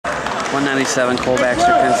197, Cole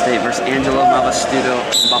Baxter, Penn State versus Angelo,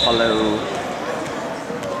 Malvestuto, Buffalo.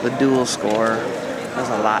 The dual score. There's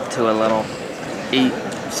a lot to a little.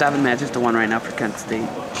 7 matches to 1 right now for Kent State.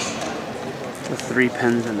 With 3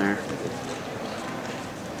 pins in there.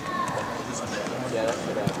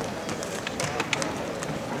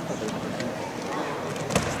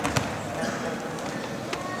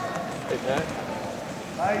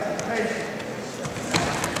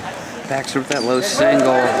 Baxter with that low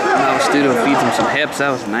single. Malvestuto feeds him some hips. That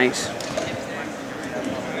was nice.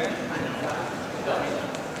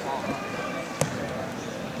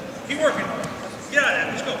 Keep working. Get out of that.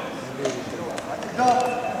 Let's go.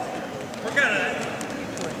 Work out of that.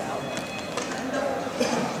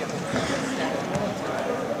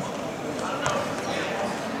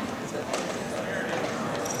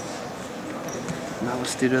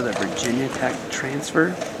 Malvestuto, the Virginia Tech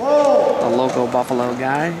transfer. The local Buffalo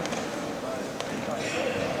guy.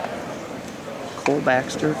 Cole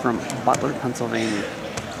Baxter from Butler, Pennsylvania.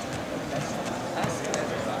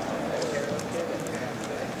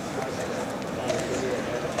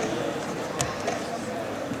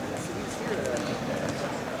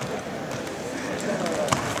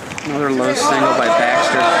 Another low single by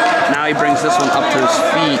Baxter. Now he brings this one up to his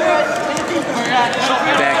feet.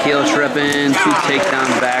 Back heel tripping, 2 takedown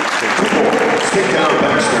Baxter.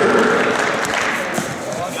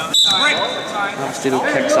 Malvestuto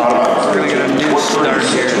kicks off. We're going to get a new start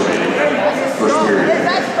here.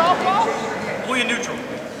 Only a neutral.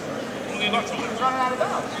 Only a neutral. He's running out of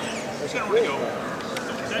bounds. He's going to really go.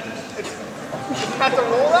 It's not the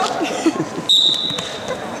roll up?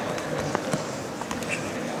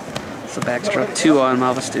 So Baxter up 2 on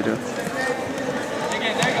Malvestuto.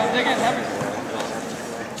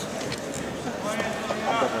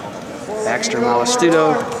 Baxter,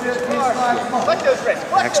 Malvestuto.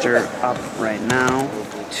 Baxter up right now,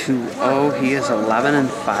 2-0. He is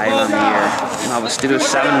 11-5 on the year. Malvestuto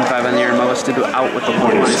 7-5 on the year. Malvestuto out with the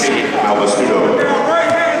 1 escape.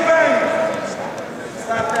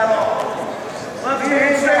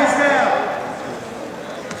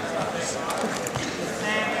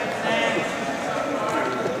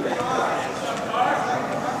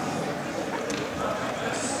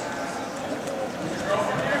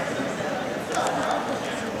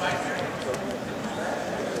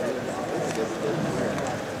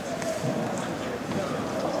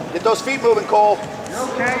 Get those feet moving, Cole.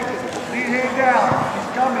 Okay. Lead hand down. He's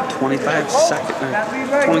coming.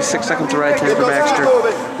 26 seconds to ride time for Baxter.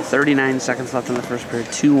 39 seconds left in the first period.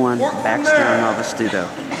 2-1 Baxter on Malvestuto.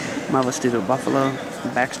 Malvestuto, Buffalo.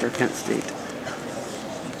 Baxter, Kent State.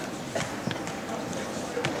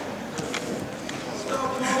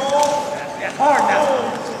 Hard now.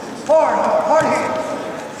 Hard hand.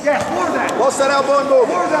 Yes, more of that. Close that elbow and move.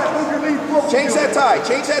 More of that. Move your lead forward. Change that tie.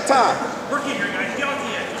 Change that tie. Work in here, guys. Get off the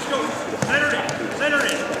edge. Let's go. Center in. Center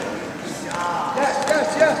in.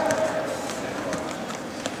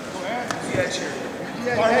 Yes.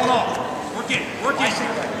 Fire one off. Work in. Work in.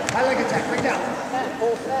 High leg attack. Right down.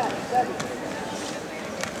 Full fast.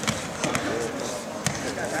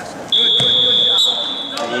 Good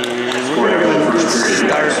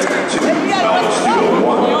Start.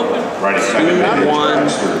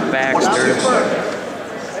 2-1 Baxter.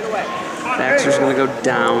 Baxter's going to go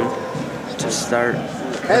down to start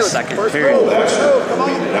the second period.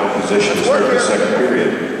 Now position to start the second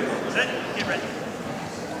period. Set. Get ready.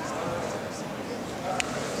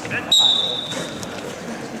 Set.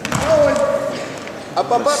 Up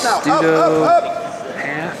now. Studo, Up.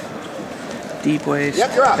 half. Deep waist.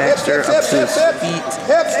 Yep, you're up. Baxter up to his feet.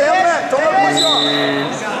 Hips, stay on that. Don't let me off.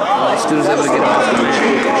 And Studo's able to get him off the mat.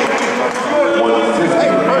 Hey,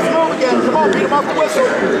 first move again. Come on, beat him off the whistle.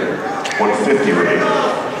 150 rating.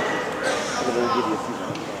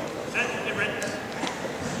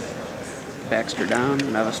 Baxter down.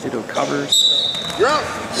 Malvestuto covers. You're out.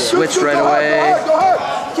 Switch right go away. Hard, go hard.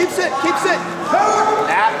 Keep sit.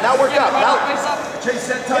 Now work up. Now. Chase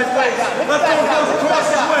that tight leg. Left arm goes across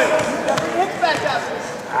his way.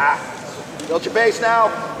 Build your base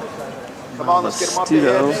now. Come on, let's get him off the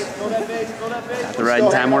Malvestuto. head. Got the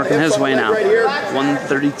riding time working his way now.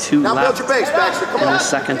 132 Now build left your base, Baxter. Come in on. the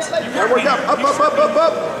second. Now work up. Up.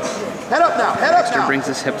 Head up now. Baxter brings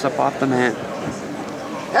his hips up off the mat.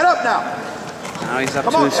 Head up now. Now he's up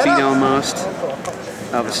to his feet almost.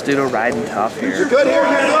 Malvestuto riding tough You're here. good here.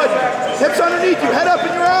 You're good. Hips underneath you. Head up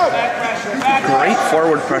and you're out. Great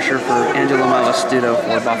forward pressure for Angelo Malvestuto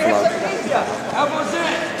for Buffalo.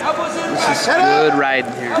 This is good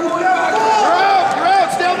riding here. You're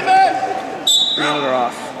out. Stay on the mat. Now they're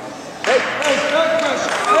off.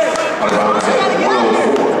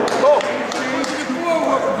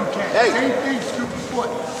 Hey.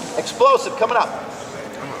 Hey. Explosive coming up.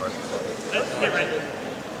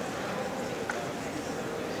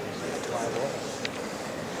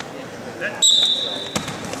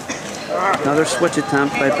 Another switch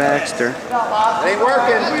attempt by Baxter. It ain't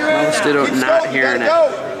working. Malvestuto not hearing it.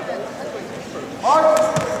 All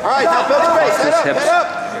right, now build your base. His Head hips up.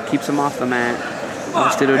 keeps him off the mat.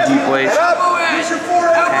 Malvestuto deep waist. Use your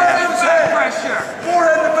forehead in the back of his head.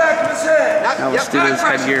 Forehead in the back of his head. Malvestuto's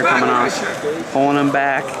headgear coming off. Pulling him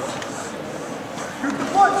back.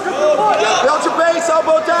 Build your base,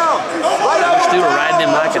 elbow down. Right elbow Malvestuto down. riding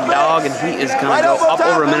him like a dog, and he is going to go up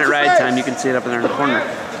over a minute ride time. You can see it up in there in the corner.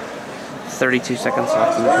 32 seconds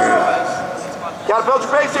left in the period. Gotta build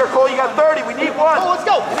your base here, Cole. You got 30. We need one. Oh, let's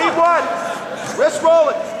go. We need one. Wrist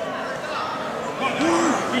rolling. Both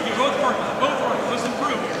working. Let's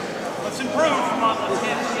improve. Let's improve. Let's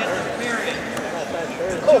get the period.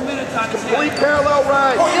 2 minutes on Complete parallel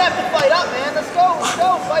ride. Oh, you have to fight up, man. Let's go.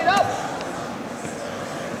 Fight up.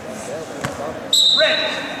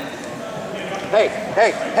 Hey.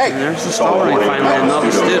 And there's the stalling finally in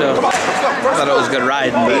Malvestuto. I thought it was good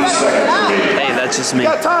riding, but hey, that's just me. You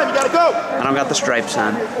got time. You gotta go. I don't got the stripes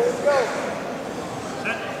on.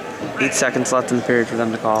 8 seconds left in the period for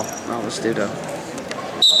them to call Malvestuto.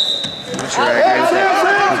 Not sure I agree with that.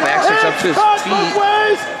 Baxter's up to his feet.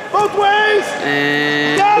 Both ways.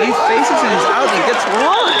 And he faces it, he's out and gets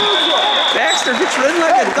one. Baxter gets ridden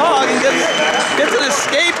like a dog and gets an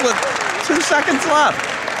escape with 2 seconds left.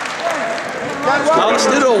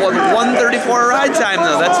 Malvestuto was 1:34 ride time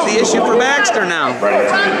though. That's the issue for Baxter now.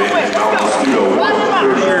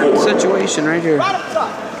 Weird situation right here.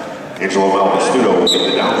 Angelo Malvestuto will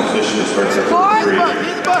get the down position to start second period.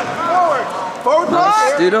 Forward block.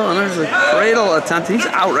 Malvestuto, and there's a cradle attempt. He's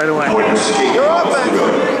out right away. Point escape, Malvestuto.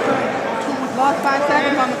 Lost 5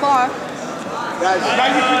 seconds on the clock.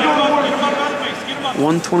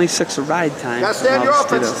 1:26 ride time. Gotta stand your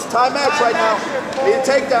offense. Malvestuto. It's time match right now. Need a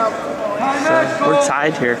takedown. So we're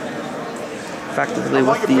tied here, effectively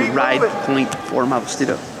with the ride point for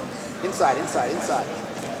Malvestuto. Inside.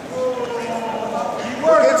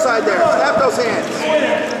 Work inside there. Snap those hands.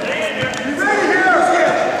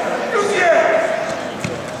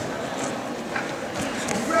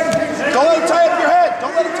 Don't let him tie up your head.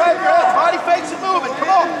 Body fakes and moving. Come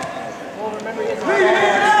on.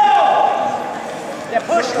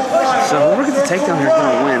 So whoever gets the takedown here is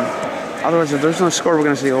going to win. Otherwise, if there's no score, we're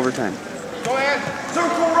going to see overtime. Go ahead.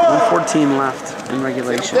 Circle roll. 1:14 left in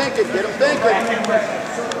regulation. Get him thinking.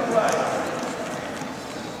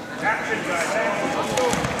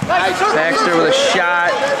 Baxter with a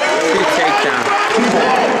shot, good takedown.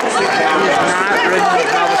 He has not ridden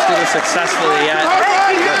Malvestuto successfully yet.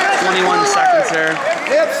 But 21 seconds there.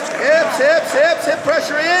 Hips, hip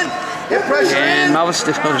pressure in. And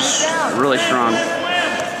Malvestuto's really strong.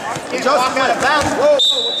 Just got to bounce. Whoa.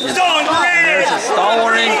 There's a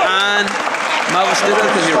stalling on Malvestuto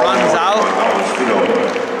because he runs out.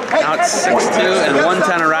 Now it's 6-2 and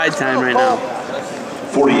 1:10 of ride time right now.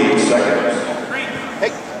 48 seconds.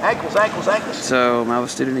 Hey, ankles. So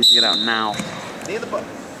Malvestuto needs to get out now. Knee in the butt.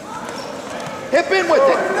 Hip in with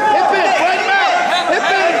it. Hip in, flatten out. Hip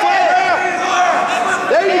in, flatten out.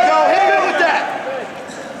 There you go.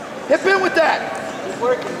 Hip in with that.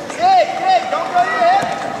 Hey, don't go to your hip.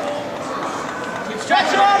 Keep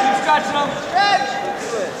stretching them. Stretch.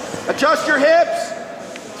 Adjust your hips.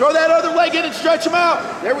 Throw that other leg in and stretch them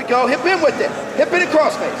out. There we go. Hip in with it. Hip in and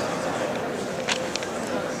cross face.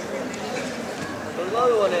 Put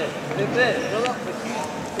another one in. Hip in.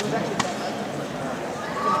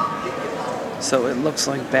 So it looks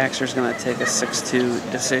like Baxter's going to take a 6-2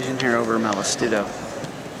 decision here over Malvestuto.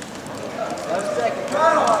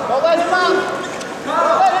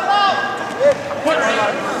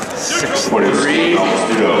 6-3.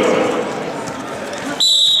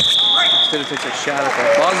 Malvestuto takes a shot at the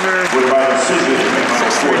buzzer.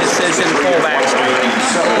 6-3 decision, Cole Baxter.